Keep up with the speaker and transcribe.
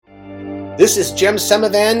This is Jim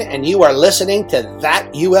Semivan, and you are listening to That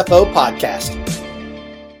UFO Podcast.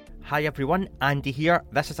 Hi everyone, Andy here.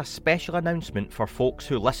 This is a special announcement for folks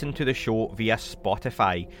who listen to the show via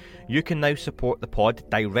Spotify. You can now support the pod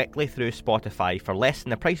directly through Spotify for less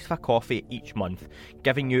than the price of a coffee each month,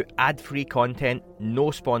 giving you ad-free content,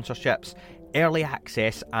 no sponsorships, early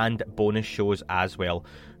access and bonus shows as well.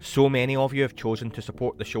 So many of you have chosen to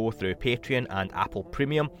support the show through Patreon and Apple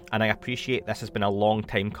Premium, and I appreciate this has been a long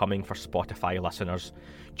time coming for Spotify listeners.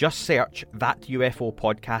 Just search That UFO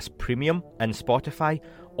Podcast Premium in Spotify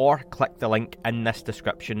or click the link in this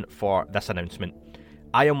description for this announcement.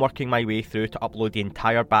 I am working my way through to upload the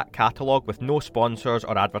entire back catalogue with no sponsors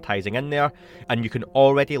or advertising in there, and you can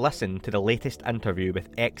already listen to the latest interview with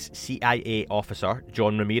ex-CIA officer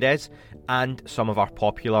John Ramirez and some of our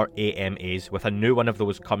popular AMAs, with a new one of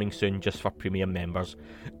those coming soon just for premium members.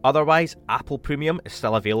 Otherwise, Apple Premium is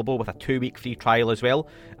still available with a 2-week free trial as well,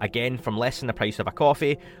 again from less than the price of a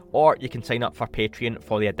coffee, or you can sign up for Patreon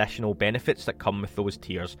for the additional benefits that come with those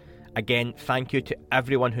tiers. Again, thank you to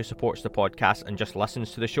everyone who supports the podcast and just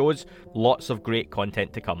listens to the shows. Lots of great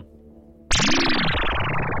content to come.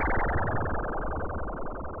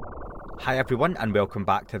 Hi everyone, and welcome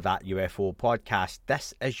back to That UFO Podcast.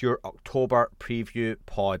 This is your October preview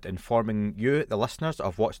pod, informing you, the listeners,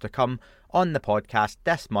 of what's to come on the podcast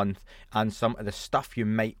this month and some of the stuff you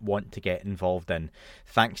might want to get involved in.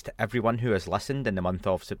 Thanks to everyone who has listened in the month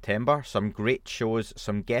of September. Some great shows,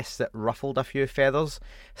 some guests that ruffled a few feathers.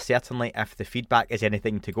 Certainly if the feedback is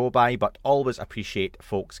anything to go by, but always appreciate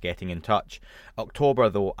folks getting in touch. October,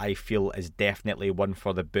 though, I feel is definitely one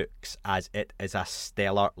for the books, as it is a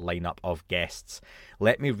stellar lineup of guests.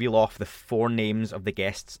 Let me reel off the 4 names of the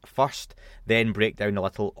guests first, then break down a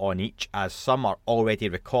little on each, as some are already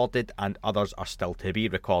recorded and others are still to be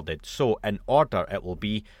recorded. So in order it will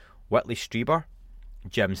be Whitley Strieber,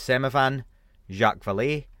 Jim Semivan, Jacques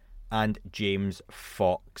Vallée and James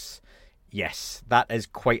Fox. Yes, that is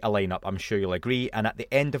quite a lineup, I'm sure you'll agree, and at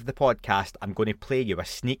the end of the podcast I'm going to play you a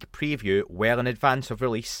sneak preview well in advance of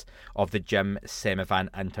release of the Jim Semivan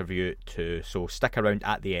interview too, so stick around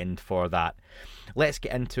at the end for that. Let's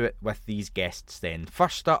get into it with these guests then.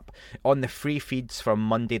 First up, on the free feeds from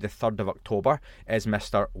Monday the 3rd of October is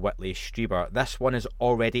Mr. Whitley Strieber. This one is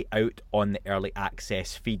already out on the early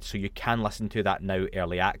access feed, so you can listen to that now,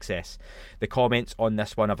 early access. The comments on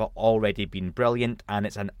this one have already been brilliant, and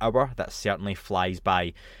it's an hour that certainly flies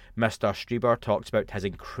by. Mr. Strieber talks about his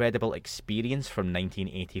incredible experience from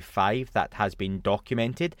 1985 that has been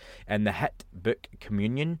documented in the hit book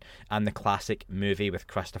Communion and the classic movie with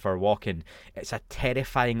Christopher Walken. It's a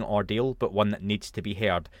terrifying ordeal, but one that needs to be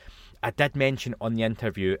heard. I did mention on the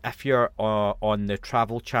interview, if you're on the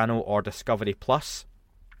Travel Channel or Discovery Plus,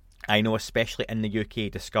 I know especially in the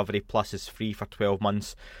UK, Discovery Plus is free for 12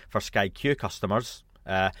 months for Sky Q customers.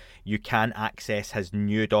 You can access his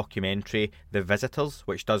new documentary, The Visitors,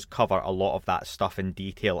 which does cover a lot of that stuff in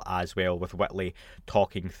detail as well, with Whitley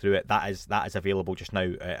talking through it. That is available just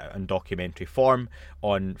now in documentary form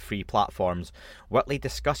on free platforms. Whitley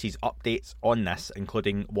discusses updates on this,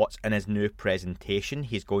 including what's in his new presentation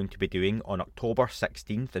he's going to be doing on October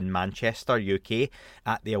 16th in Manchester, UK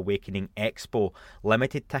at the Awakening Expo.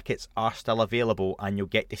 Limited tickets are still available, and you'll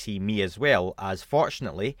get to see me as well, as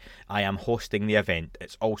fortunately I am hosting the event.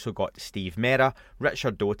 It's also got Steve Mera,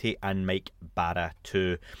 Richard Doty and Mike Barra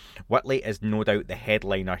too. Whitley is no doubt the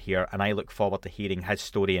headliner here, and I look forward to hearing his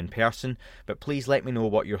story in person, but please let me know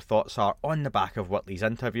what your thoughts are on the back of Whitley's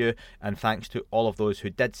interview, and thanks to all of those who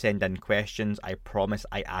did send in questions. I promise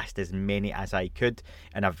I asked as many as I could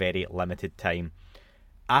in a very limited time.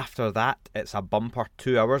 After that, it's a bumper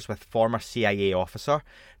 2 hours with former CIA officer,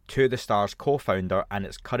 To the Stars co-founder and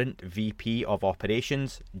its current VP of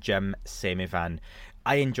Operations, Jim Semivan.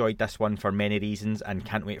 I enjoyed this one for many reasons and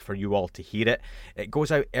can't wait for you all to hear it. It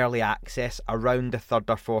goes out early access around the 3rd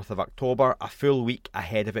or 4th of October, a full week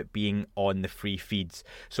ahead of it being on the free feeds.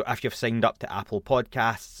 So if you've signed up to Apple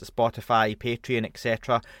Podcasts, Spotify, Patreon,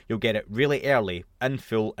 etc., you'll get it really early, in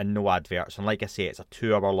full and no adverts. And like I say, it's a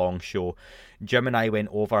 2 hour long show. Jim and I went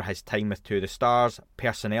over his time with To the Stars,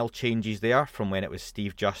 personnel changes there from when it was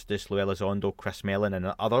Steve Justice, Lou Elizondo, Chris Mellon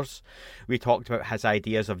and others. We talked about his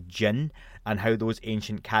ideas of jinn and how those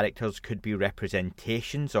ancient characters could be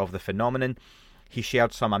representations of the phenomenon. He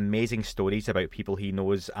shared some amazing stories about people he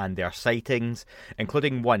knows and their sightings,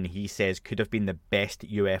 including one he says could have been the best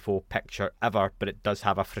UFO picture ever, but it does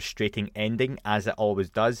have a frustrating ending, as it always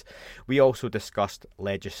does. We also discussed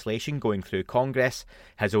legislation going through Congress,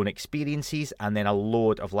 his own experiences, and then a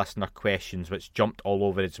load of listener questions, which jumped all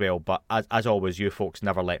over as well. But as always, you folks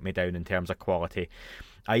never let me down in terms of quality.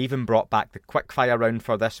 I even brought back the quickfire round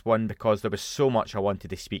for this one because there was so much I wanted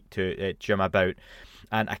to speak to Jim about.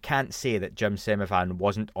 And I can't say that Jim Semivan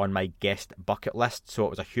wasn't on my guest bucket list, so it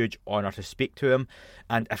was a huge honour to speak to him.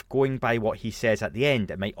 And if going by what he says at the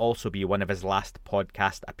end, it might also be one of his last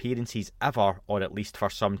podcast appearances ever, or at least for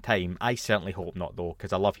some time. I certainly hope not, though,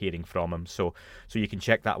 because I love hearing from him. So you can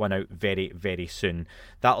check that one out very, very soon.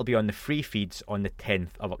 That'll be on the free feeds on the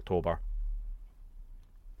 10th of October.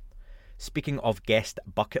 Speaking of guest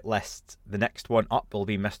bucket lists, the next one up will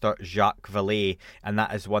be Mr. Jacques Vallée, and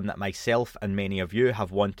that is one that myself and many of you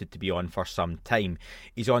have wanted to be on for some time.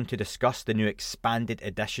 He's on to discuss the new expanded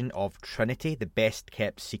edition of Trinity, the Best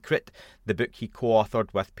Kept Secret, the book he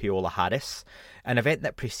co-authored with Paola Harris, an event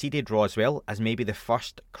that preceded Roswell as maybe the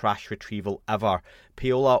first crash retrieval ever.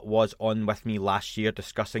 Paola was on with me last year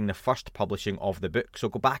discussing the first publishing of the book, so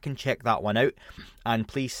go back and check that one out, and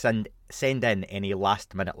please send in any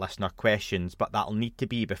last minute listener questions, but that'll need to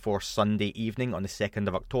be before Sunday evening on the 2nd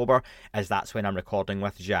of October, as that's when I'm recording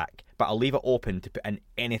with Jacques. But I'll leave it open to put in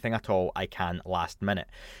anything at all I can last minute.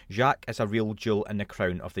 Jacques is a real jewel in the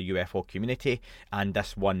crown of the UFO community, and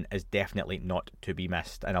this one is definitely not to be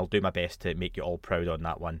missed, and I'll do my best to make you all proud on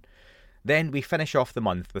that one. Then we finish off the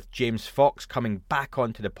month with James Fox coming back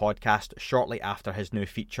onto the podcast shortly after his new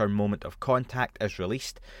feature Moment of Contact is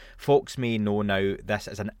released. Folks may know now this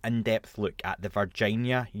is an in-depth look at the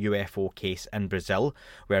Virginia UFO case in Brazil,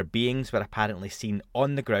 where beings were apparently seen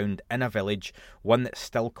on the ground in a village, one that's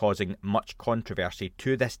still causing much controversy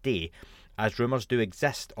to this day, as rumours do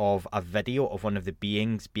exist of a video of one of the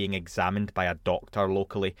beings being examined by a doctor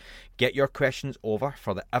locally. Get your questions over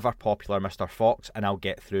for the ever-popular Mr. Fox and I'll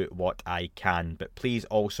get through what I can. But please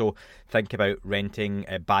also think about renting,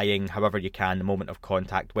 buying, however you can, the Moment of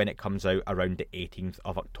Contact when it comes out around the 18th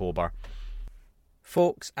of October.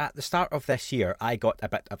 Folks, at the start of this year, I got a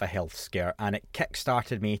bit of a health scare, and it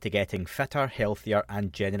kick-started me to getting fitter, healthier,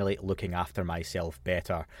 and generally looking after myself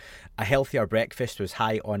better. A healthier breakfast was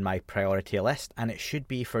high on my priority list, and it should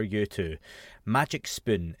be for you too. Magic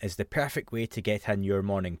Spoon is the perfect way to get in your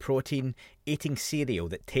morning protein, eating cereal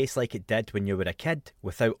that tastes like it did when you were a kid,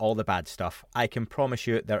 without all the bad stuff. I can promise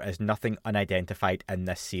you there is nothing unidentified in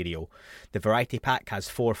this cereal. The variety pack has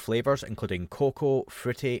 4 flavours, including cocoa,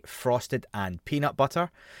 fruity, frosted, and peanut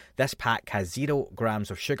butter. This pack has 0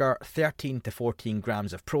 grams of sugar, 13 to 14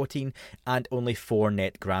 grams of protein, and only 4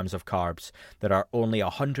 net grams of carbs. There are only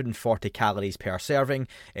 140 calories per serving.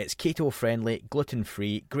 It's keto-friendly,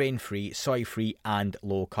 gluten-free, grain-free, soy-free, and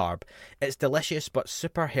low-carb. It's delicious but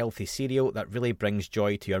super healthy cereal that really brings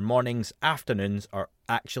joy to your mornings, afternoons, or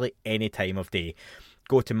actually any time of day.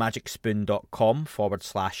 Go to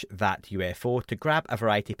magicspoon.com/thatUFO to grab a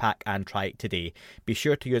variety pack and try it today. Be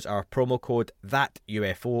sure to use our promo code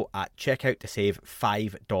THATUFO at checkout to save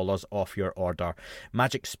 $5 off your order.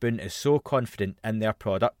 Magic Spoon is so confident in their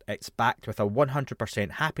product, it's backed with a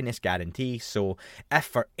 100% happiness guarantee, so if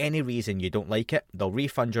for any reason you don't like it, they'll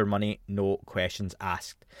refund your money, no questions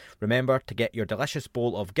asked. Remember to get your delicious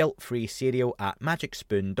bowl of guilt-free cereal at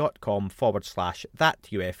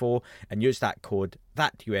magicspoon.com/thatUFO and use that code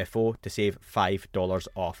THATUFO to save $5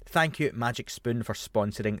 off. Thank you, Magic Spoon, for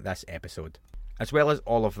sponsoring this episode. As well as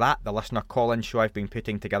all of that, the listener call-in show I've been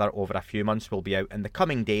putting together over a few months will be out in the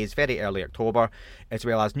coming days, very early October, as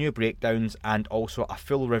well as new breakdowns and also a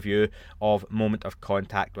full review of Moment of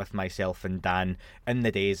Contact with myself and Dan in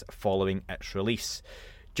the days following its release.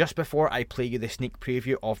 Just before I play you the sneak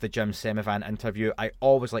preview of the Jim Semivan interview, I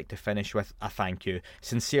always like to finish with a thank you,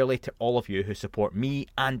 sincerely to all of you who support me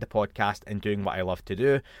and the podcast in doing what I love to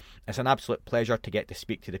do. It's an absolute pleasure to get to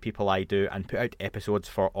speak to the people I do and put out episodes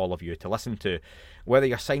for all of you to listen to. Whether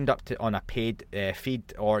you're signed up on a paid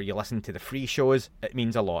feed or you listen to the free shows, it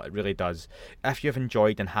means a lot, it really does. If you've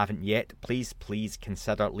enjoyed and haven't yet, please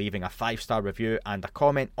consider leaving a 5-star review and a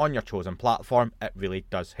comment on your chosen platform. It really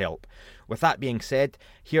does help. With that being said,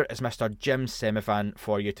 here is Mr. Jim Semivan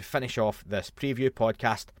for you to finish off this preview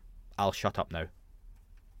podcast. I'll shut up now.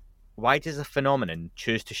 Why does a phenomenon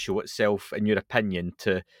choose to show itself, in your opinion,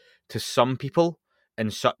 to some people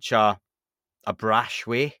in such a brash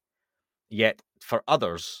way, yet for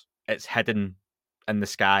others it's hidden in the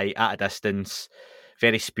sky at a distance,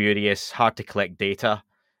 very spurious, hard to collect data?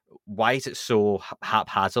 Why is it so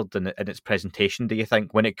haphazard in its presentation, do you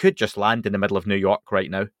think, when it could just land in the middle of New York right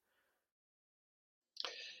now?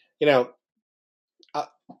 You know,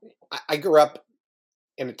 I grew up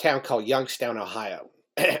in a town called Youngstown, Ohio,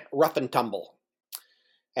 rough and tumble.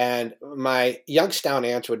 And my Youngstown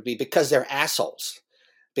answer would be because they're assholes,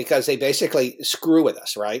 because they basically screw with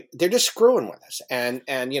us, right? They're just screwing with us. And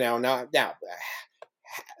now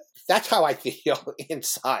that's how I feel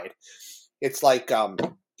inside. It's like,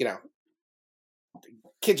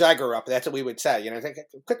 kids I grew up, that's what we would say,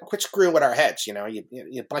 quit screwing with our heads, you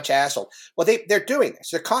bunch of assholes. Well, they're doing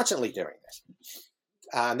this. They're constantly doing this.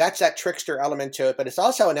 That's that trickster element to it, but it's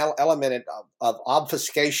also an element of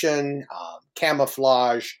obfuscation,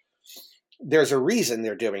 camouflage. There's a reason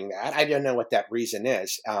they're doing that. I don't know what that reason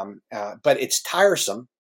is, but it's tiresome.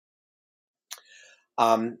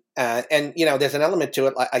 And there's an element to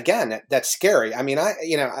it again that's scary. I mean,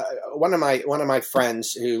 one of my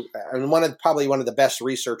friends who, and probably one of the best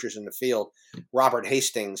researchers in the field, Robert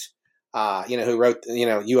Hastings, who wrote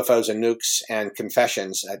UFOs and Nukes and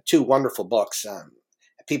Confessions, two wonderful books.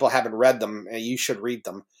 People haven't read them, you should read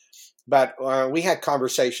them. But we had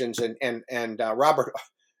conversations, and Robert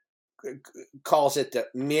calls it the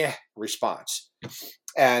meh response.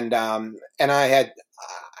 And I had,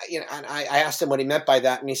 and I asked him what he meant by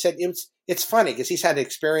that, and he said it's funny because he's had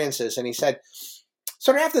experiences, and he said,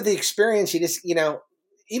 sort of after the experience, he just,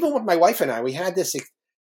 even with my wife and I, we had this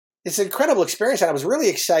incredible experience, and I was really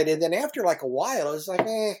excited. And after like a while, I was like,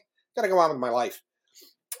 gotta go on with my life.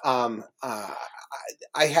 I'll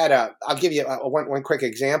give you one quick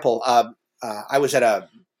example. I was at a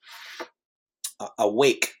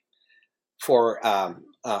wake for one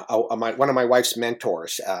of my wife's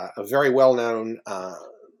mentors, a very well-known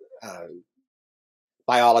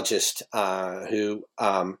biologist who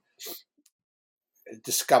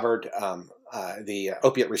discovered the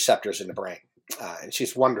opiate receptors in the brain. And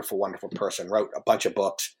she's a wonderful, wonderful person, wrote a bunch of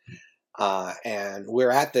books. And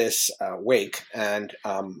we're at this wake, and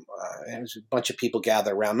there's a bunch of people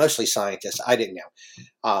gathered around, mostly scientists. I didn't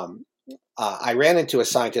know. I ran into a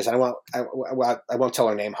scientist, and I won't tell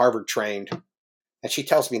her name, Harvard trained, and she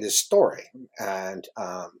tells me this story. And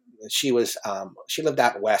she lived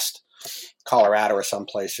out west, Colorado or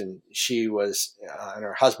someplace, and she and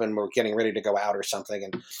her husband were getting ready to go out or something,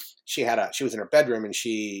 and she was in her bedroom, and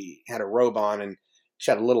she had a robe on, and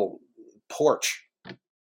she had a little porch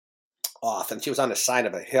off, and she was on the side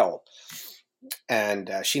of a hill, and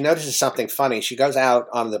she notices something funny. She goes out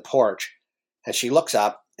on the porch, and she looks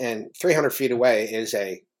up, and 300 feet away is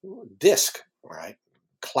a disc, right?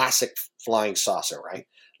 Classic flying saucer, right?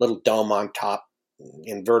 Little dome on top,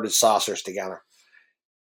 inverted saucers together.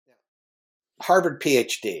 Harvard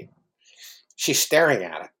PhD. She's staring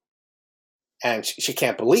at it, and she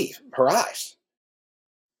can't believe her eyes.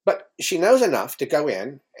 But she knows enough to go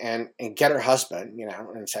in and get her husband,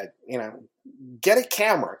 and said, get a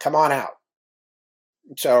camera, come on out.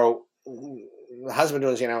 So the husband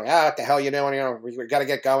was, what the hell you doing? We got to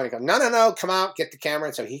get going. He goes, no, come out, get the camera.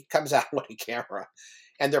 And so he comes out with a camera,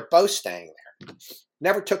 and they're both staying there.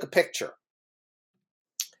 Never took a picture.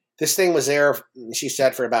 This thing was there, she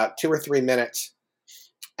said, for about 2 or 3 minutes,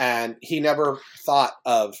 and he never thought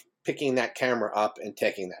of picking that camera up and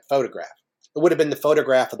taking that photograph. It would have been the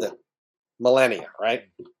photograph of the millennia, right?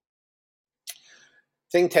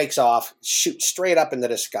 Thing takes off, shoots straight up into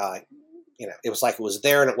the sky. It was like it was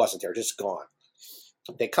there and it wasn't there, just gone.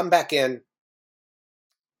 They come back in,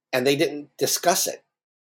 and they didn't discuss it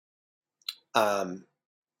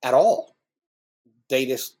at all. They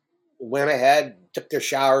just went ahead, took their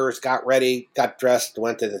showers, got ready, got dressed,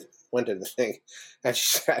 went to the thing. And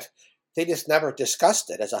she said they just never discussed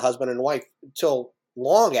it as a husband and wife until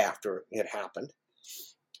long after it happened,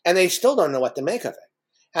 and they still don't know what to make of it.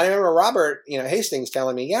 And I remember Robert, Hastings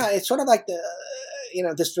telling me, it's sort of like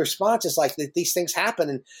this response is like these things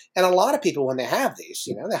happen, and a lot of people when they have these,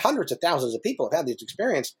 there are hundreds of thousands of people have had this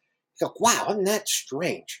experience. You go, wow, isn't that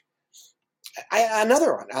strange?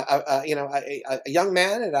 Another one, a young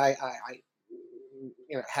man that I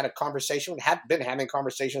had a conversation with, had been having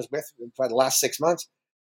conversations with for the last 6 months,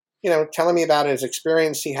 telling me about his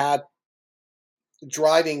experience he had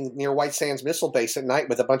driving near White Sands Missile Base at night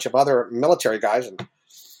with a bunch of other military guys, and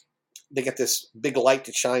they get this big light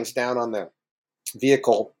that shines down on the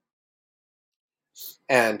vehicle,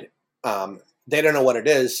 and they don't know what it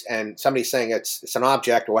is, and somebody's saying it's an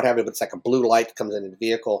object or whatever, but it's like a blue light that comes into the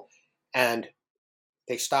vehicle, and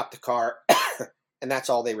they stop the car, and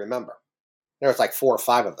that's all they remember. There was like 4 or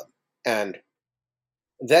 5 of them, and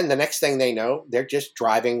then the next thing they know, they're just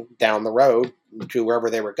driving down the road to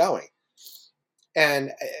wherever they were going.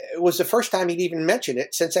 And it was the first time he'd even mentioned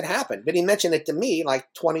it since it happened. But he mentioned it to me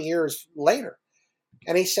like 20 years later.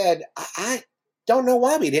 And he said, I don't know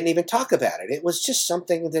why we didn't even talk about it. It was just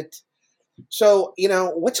something that... So,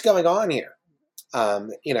 what's going on here?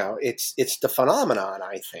 It's the phenomenon,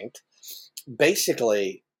 I think,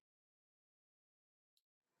 basically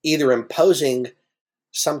either imposing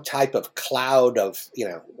some type of cloud of,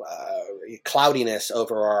 cloudiness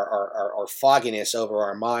over or fogginess over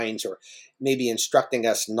our minds, or maybe instructing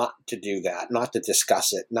us not to do that, not to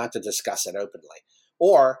discuss it openly,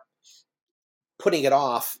 or putting it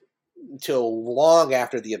off until long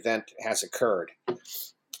after the event has occurred.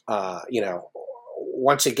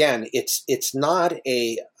 Once again, it's not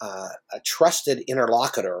a trusted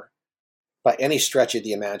interlocutor by any stretch of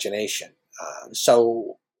the imagination.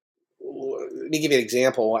 So let me give you an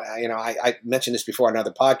example. I mentioned this before on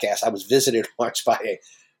another podcast. I was visited once by a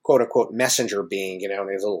quote unquote messenger being, these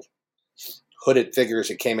little hooded figures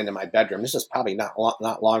that came into my bedroom. This is probably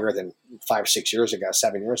not longer than 5 or 6 years ago,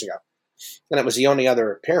 7 years ago. And it was the only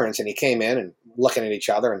other appearance. And he came in and looking at each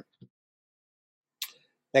other, and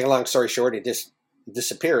make a long story short, he just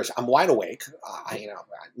disappears. I'm wide awake,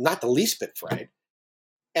 not the least bit afraid.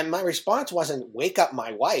 And my response wasn't, wake up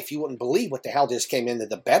my wife. You wouldn't believe what the hell just came into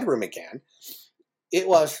the bedroom again. It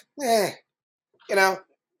was, went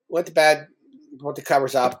to bed, put the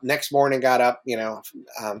covers up. Next morning, got up, and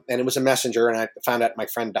it was a messenger, and I found out my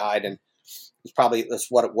friend died, and that's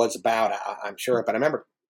what it was about, I'm sure. But I remember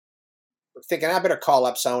thinking, I better call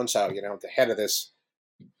up so-and-so, the head of this.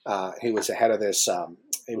 He was the head of this.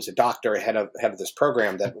 He was a doctor, head of this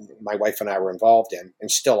program that my wife and I were involved in, and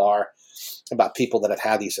still are, about people that have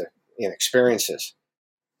had these experiences.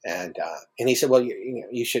 And he said, well,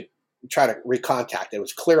 you should try to recontact. It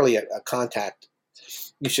was clearly a contact.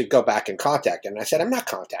 You should go back and contact him. And I said, I'm not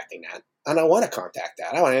contacting that. I don't want to contact that.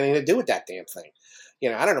 I don't want anything to do with that damn thing.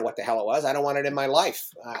 I don't know what the hell it was. I don't want it in my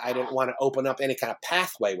life. I didn't want to open up any kind of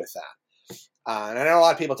pathway with that. And I know a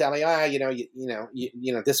lot of people tell me,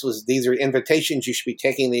 these are invitations. You should be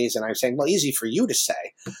taking these. And I'm saying, well, easy for you to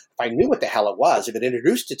say. If I knew what the hell it was, if it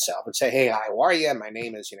introduced itself and say, hey, hi, how are you? And my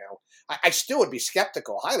name is, I still would be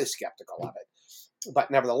skeptical, highly skeptical of it.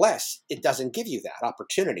 But nevertheless, it doesn't give you that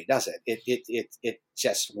opportunity, does it? It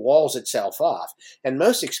just walls itself off. And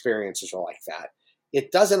most experiences are like that.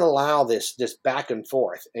 It doesn't allow this back and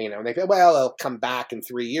forth. They go, well, it'll come back in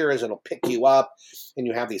 3 years. It'll pick you up, and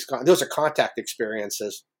you have those are contact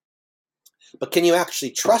experiences. But can you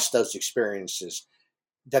actually trust those experiences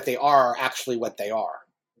that they are actually what they are?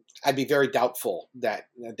 I'd be very doubtful that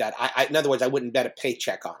in other words, I wouldn't bet a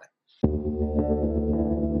paycheck on it.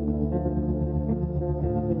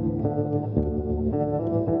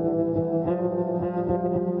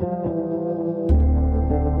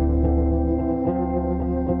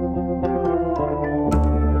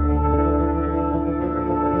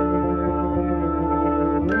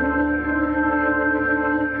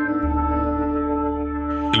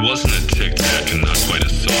 It wasn't a tic-tac and not quite a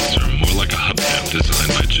saucer, more like a hubcap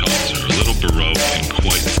designed by Chaucer, a little baroque and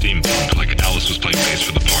quite steampunk, like Alice was playing bass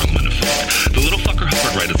for the Parliament of Folk. The little fucker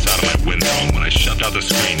hovered right outside of my window, and when I shoved out the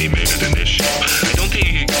screen, he made it an issue. I don't think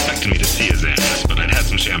he expected me to see his ass, but I'd had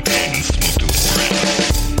some champagne and smoked a little around.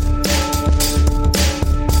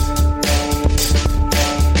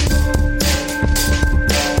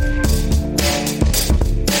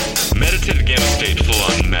 Meditative gamma state full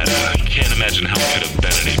on meta. Can't imagine how it could have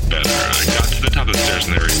been any better. I got to the top of the stairs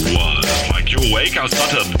and there he was. Like, you awake? I was about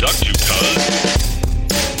to abduct you, cuz.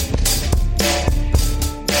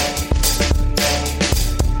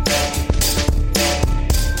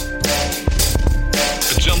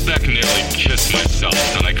 I jumped back and nearly kissed myself,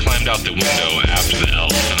 and I climbed out the window after the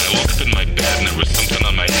elf, and I woke up in my bed and there was something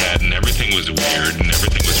on my head, and everything was weird and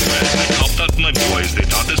everything was red. And I called out to my boys. They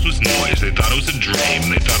thought this was noise. They thought it was a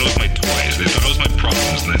dream. They thought it was my toys. They thought it was my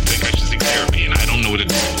problems, and they think I should seek therapy, and I don't know what to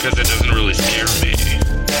do because it doesn't really scare me.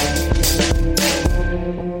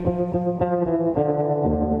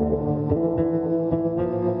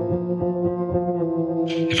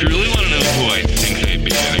 If you really want to know who I think they'd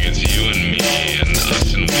be, I think it's you and me and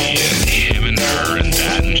us and we and him and her and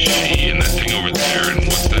that and she and that thing over there and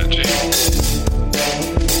what's that, Jake?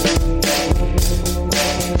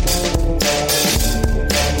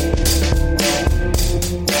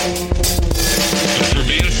 But if we're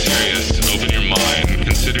being serious, open your mind,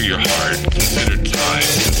 consider your heart, consider time,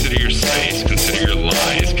 consider your space, consider your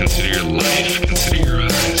lies, consider your life, consider your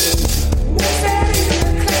eyes.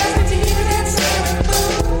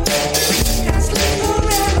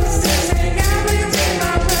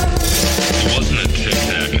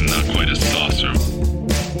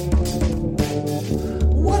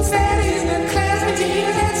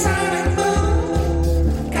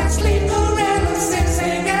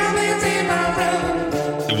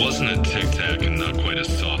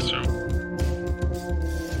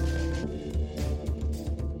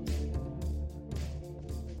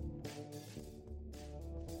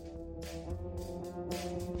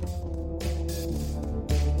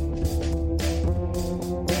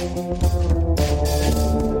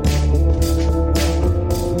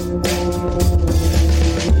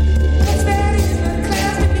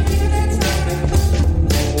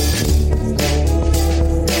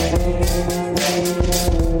 Bye.